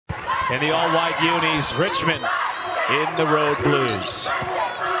in the all-white unis, Richmond in the road blues.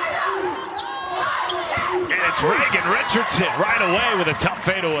 And it's Reagan Richardson right away with a tough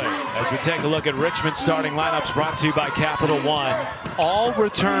fadeaway. As we take a look at Richmond's starting lineups, brought to you by Capital One. All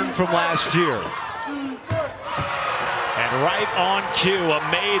returned from last year. And right on cue, a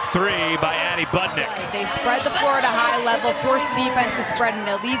made three by Addie Budnick. They spread the floor at a high level, force the defense to spread, and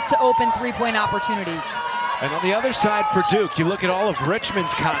it leads to open three-point opportunities. And on the other side for Duke, you look at all of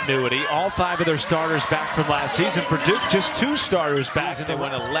Richmond's continuity, all 5 of their starters back from last season. For Duke, just 2 starters back, and they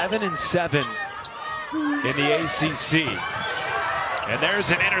went 11-7 in the ACC. And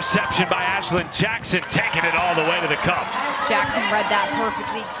there's an interception by Ashlyn Jackson, taking it all the way to the cup. Jackson read that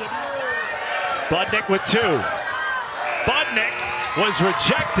perfectly. Budnick with 2. Budnick was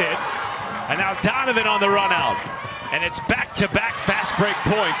rejected, and now Donovan on the run out. And it's back-to-back fast break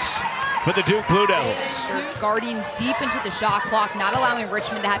points for the Duke Blue Devils. They're guarding deep into the shot clock, not allowing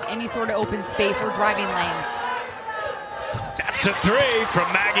Richmond to have any sort of open space or driving lanes. That's a 3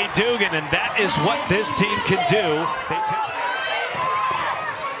 from Maggie Dugan, and that is what this team can do.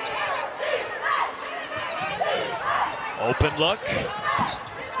 Open look.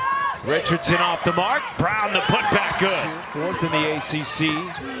 Richardson off the mark. Brown the putback good. 4th in the ACC.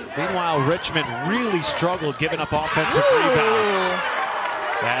 Meanwhile, Richmond really struggled giving up offensive rebounds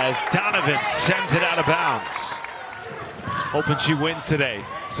as Donovan sends it out of bounds. Hoping she wins today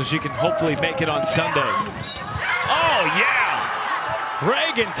so she can hopefully make it on Sunday. Oh, yeah!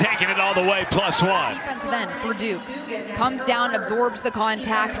 Reagan taking it all the way, +1. Defensive end for Duke. Comes down, absorbs the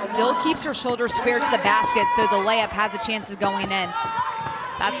contact, still keeps her shoulders square to the basket so the layup has a chance of going in.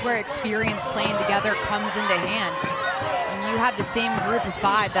 That's where experience playing together comes into hand. When you have the same group of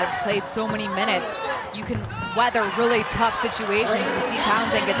 5 that have played so many minutes, you can weather really tough situations to see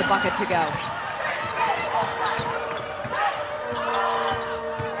Townsend get the bucket to go.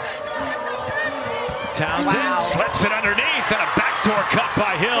 Townsend slips it underneath, and a backdoor cut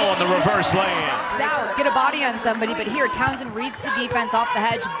by Hill on the reverse lane. Out, get a body on somebody, but here Townsend reads the defense off the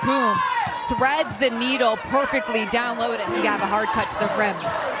hedge, boom. Threads the needle perfectly down low, and you have a hard cut to the rim.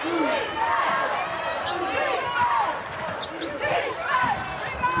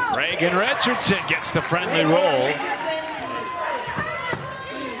 Reagan Richardson gets the friendly roll.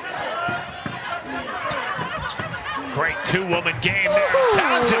 Great 2-woman game there.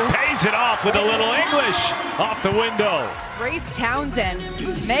 Townsend pays it off with a little English off the window. Grace Townsend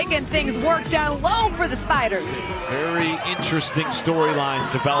making things work down low for the Spiders. Very interesting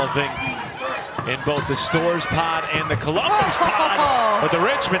storylines developing in both the Stores pod and the Columbus pod. But the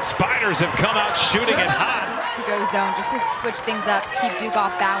Richmond Spiders have come out shooting it hot. To go zone, just to switch things up, keep Duke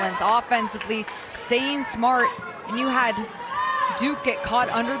off balance. Offensively, staying smart, and you had Duke get caught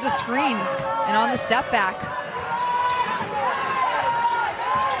under the screen and on the step back.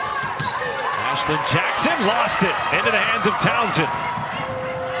 Ashlyn Jackson lost it into the hands of Townsend.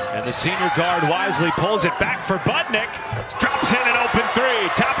 And the senior guard wisely pulls it back for Budnick. Drops in an open 3,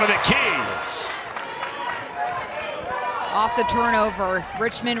 top of the key. Off the turnover,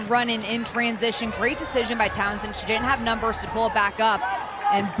 Richmond running in transition. Great decision by Townsend. She didn't have numbers to pull it back up.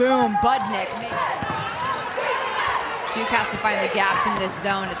 And boom, Budnick. Duke has to find the gaps in this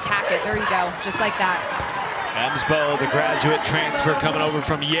zone, attack it. There you go, just like that. Emsbo, the graduate transfer coming over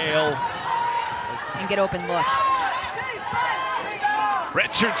from Yale. And get open looks.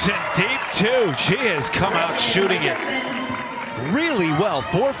 Richardson deep 2. She has come out shooting it really well.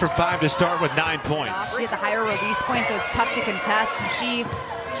 4 for 5 to start with 9 points. She has a higher release point, so it's tough to contest. And she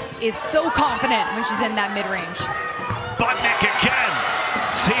is so confident when she's in that mid-range. Budnick again,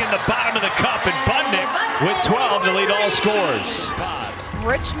 seeing the bottom of the cup, and Budnick with 12 to lead all scores.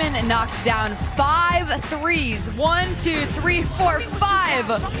 Richmond knocked down 5 threes. 1, 2, 3, 4, 5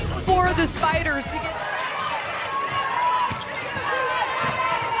 for the Spiders to get.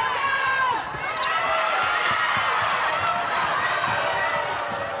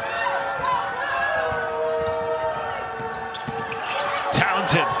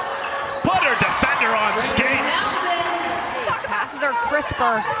 Townsend put her defender on skates. Passes are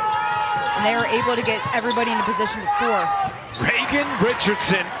crisper, and they are able to get everybody in a position to score. Reagan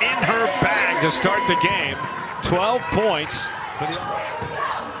Richardson in her bag to start the game. 12 points.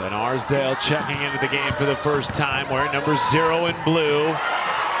 Then Arsdale checking into the game for the first time, wearing number 0 in blue,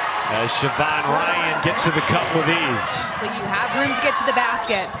 as Siobhan Ryan gets to the cup with ease. But you have room to get to the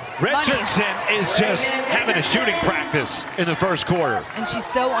basket. Richardson is just having a shooting practice in the first quarter. And she's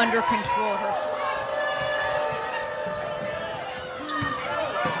so under control.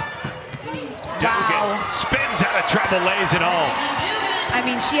 Dugan spins out of trouble, lays it home. I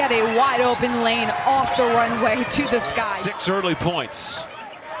mean, she had a wide open lane off the runway to the sky. 6 early points.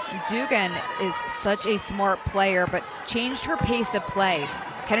 Dugan is such a smart player, but changed her pace of play.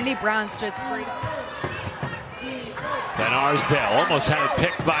 Kennedy Brown stood straight up. Then Arsdale almost had it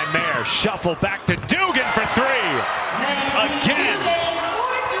picked by Mayer. Shuffle back to Dugan for three. Again.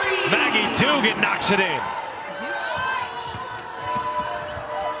 Maggie Dugan knocks it in.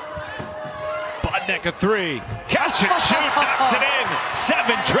 Budnick a three. Catch and shoot, knocks it in.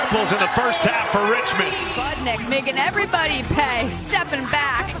 7 triples in the first half for Richmond. Budnick making everybody pay, stepping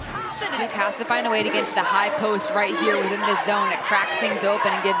back. Duke has to find a way to get to the high post right here within this zone. It cracks things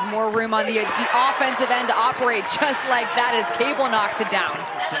open and gives more room on the offensive end to operate just like that as Cable knocks it down.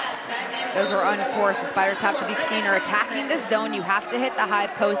 Those are unforced. The Spiders have to be cleaner. Attacking this zone, you have to hit the high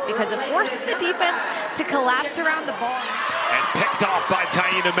post because it forces the defense to collapse around the ball. And picked off by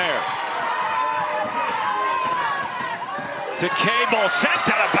Taina Mayer. To Cable, sent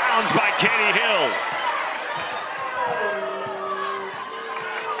out of bounds by Katie Hill.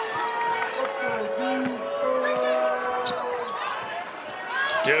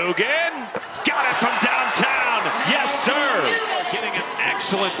 Dugan got it from downtown. Yes, sir. Getting an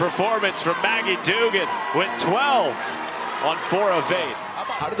excellent performance from Maggie Dugan with 12 on 4 of 8.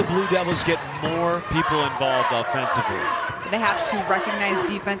 How do the Blue Devils get more people involved offensively? They have to recognize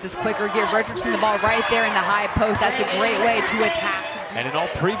defenses quicker, give Richardson the ball right there in the high post. That's a great way to attack. And in all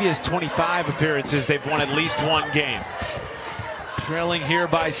previous 25 appearances, they've won at least 1 game. Trailing here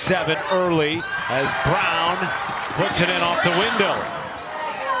by 7 early as Brown puts it in off the window.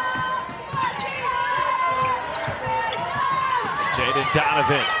 Jaden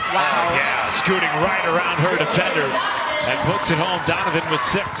Donovan. Wow. Yeah, scooting right around her defender and puts it home. Donovan with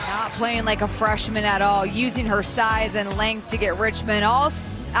 6. Not playing like a freshman at all, using her size and length to get Richmond all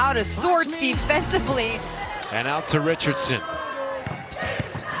out of sorts defensively. And out to Richardson.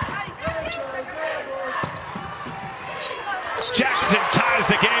 Jackson ties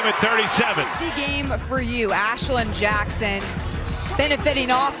the game at 37. The game for you, Ashlyn Jackson, benefiting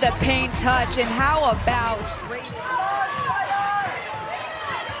off the paint touch. And how about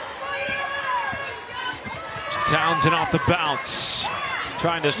Townsend off the bounce,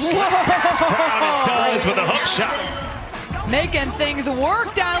 trying to slip past Brown, and does with a hook shot. Making things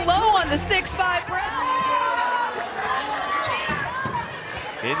work down low on the 6'5" Brown.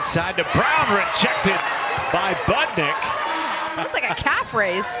 Inside to Brown, rejected by Budnick. Looks like a calf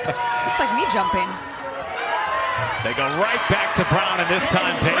raise. Looks like me jumping. They go right back to Brown, and this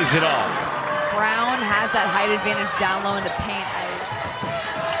time pays it off. Brown has that height advantage down low in the paint.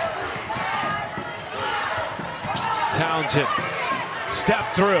 Townsend, step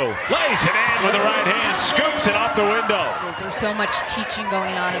through, lays it in with the right hand, scoops it off the window. There's so much teaching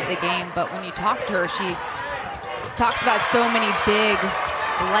going on of the game, but when you talk to her, she talks about so many big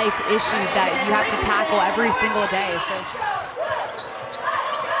life issues that you have to tackle every single day. So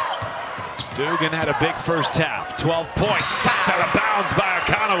Dugan had a big first half, 12 points, sacked out of bounds by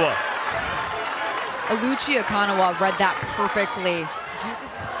Akanawa. Aluchi Akanawa read that perfectly.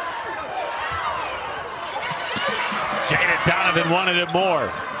 Jaden Donovan wanted it more.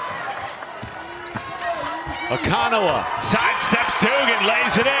 Akanawa sidesteps Dugan,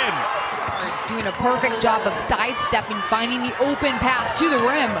 lays it in. Doing a perfect job of sidestepping, finding the open path to the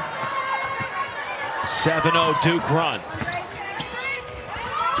rim. 7-0 Duke run.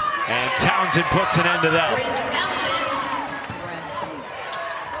 And Townsend puts an end to that.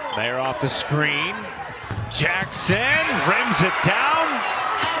 Mayer off the screen. Jackson rims it down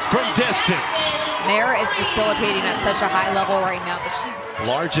from distance. Mayer is facilitating at such a high level right now, but she's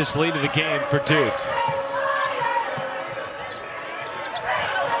largest lead of the game for Duke.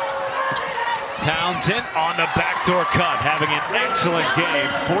 Townsend on the backdoor cut, having an excellent game,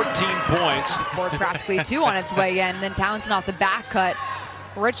 14 points. Board's practically 2 on its way in, then Townsend off the back cut.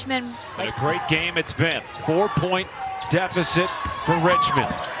 Richmond. A great game it's been. 4-point deficit for Richmond.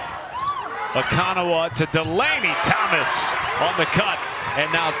 Akanawa to Delaney Thomas on the cut.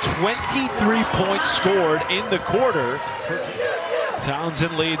 And now 23 points scored in the quarter.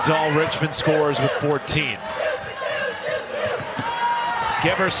 Townsend leads all Richmond scorers with 14.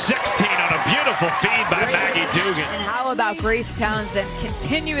 Give her 16 on a beautiful feed by Maggie Dugan. And how about Grace Townsend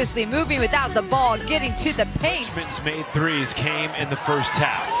continuously moving without the ball, getting to the paint. Richmond's made 3s came in the first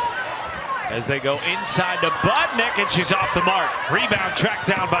half. As they go inside to Budnick, and she's off the mark. Rebound tracked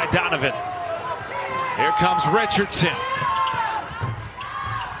down by Donovan. Here comes Richardson.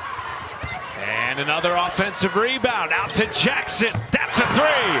 And another offensive rebound out to Jackson. That's a 3.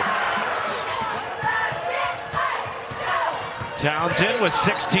 Townsend with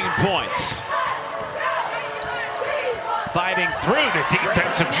 16 points. Fighting through the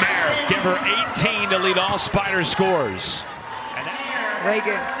defensive Mayer. Give her 18 to lead all Spider scores.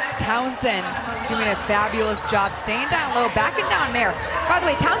 Reagan Townsend doing a fabulous job staying down low, backing down Mare. By the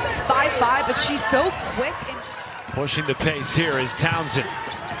way, Townsend's 5'5", but she's so quick. And pushing the pace here is Townsend.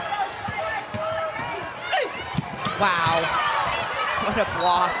 wow, what a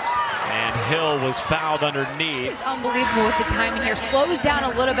block. And Hill was fouled underneath. She's unbelievable with the timing here. Slows down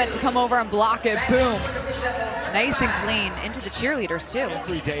a little bit to come over and block it. Boom. Nice and clean. Into the cheerleaders, too.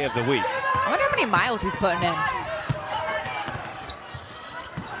 Every day of the week. I wonder how many miles he's putting in.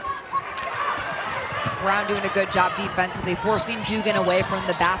 Brown doing a good job defensively, forcing Dugan away from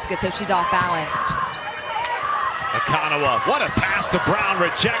the basket so she's off balanced. Akanawa, what a pass to Brown,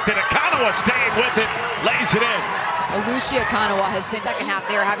 rejected. Akanawa staying with it, lays it in. Lucia Akanawa has been second half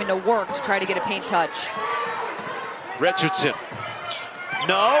there having to work to try to get a paint touch. Richardson,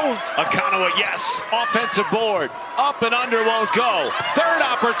 no. Akanawa, yes. Offensive board, up and under, won't go. Third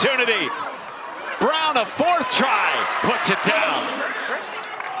opportunity. Brown, a fourth try, puts it down.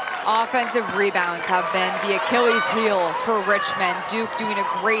 Offensive rebounds have been the Achilles heel for Richmond. Duke doing a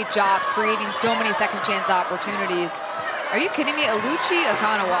great job creating so many second chance opportunities. Are you kidding me? Aluchi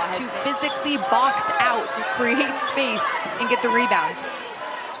Akanawa to physically box out, to create space, and get the rebound.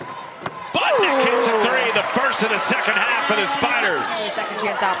 Budnick hits a three, the first of the second half for the Spiders. Second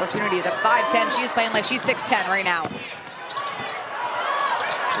chance opportunities at 5'10". She's playing like she's 6'10" right now.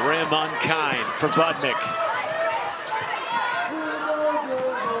 Rim unkind for Budnick.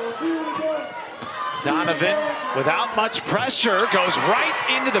 Donovan, without much pressure, goes right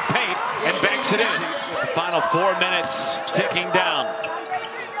into the paint and banks it in. The final 4 minutes ticking down.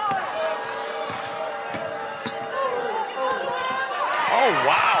 Oh,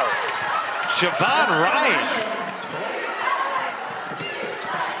 wow. Siobhan Ryan.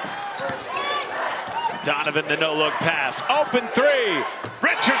 Donovan, the no-look pass. Open three.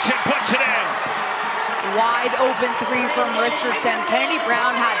 Richardson puts it in. Wide open three from Richardson. Kennedy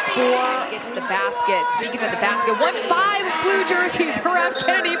Brown had 4. Get to the basket. Speaking of the basket, 1-5 blue jerseys around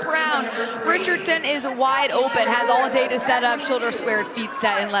Kennedy Brown. Richardson is wide open, has all day to set up, shoulder squared, feet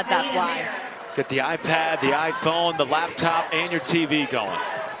set, and let that fly. Get the iPad, the iPhone, the laptop, and your TV going.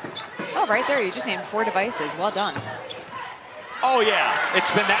 Oh, right there, you just named 4 devices. Well done. Oh yeah, it's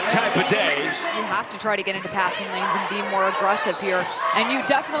been that type of day. You have to try to get into passing lanes and be more aggressive here. And you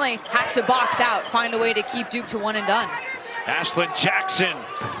definitely have to box out, find a way to keep Duke to one and done. Ashlyn Jackson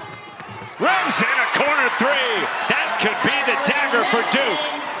rims in a corner three. That could be the dagger for Duke.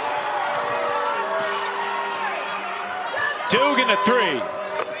 Dugan a three,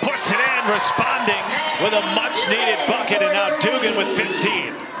 puts it in, responding with a much needed bucket, and now Dugan with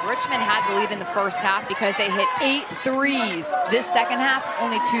 15. Richmond had the lead in the first half because they hit 8 threes. This second half,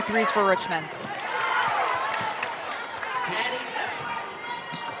 only 2 threes for Richmond.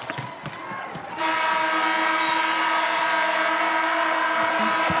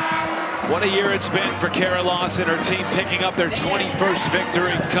 What a year it's been for Kara Lawson, her team picking up their 21st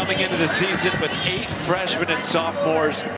victory, coming into the season with 8 freshmen and sophomores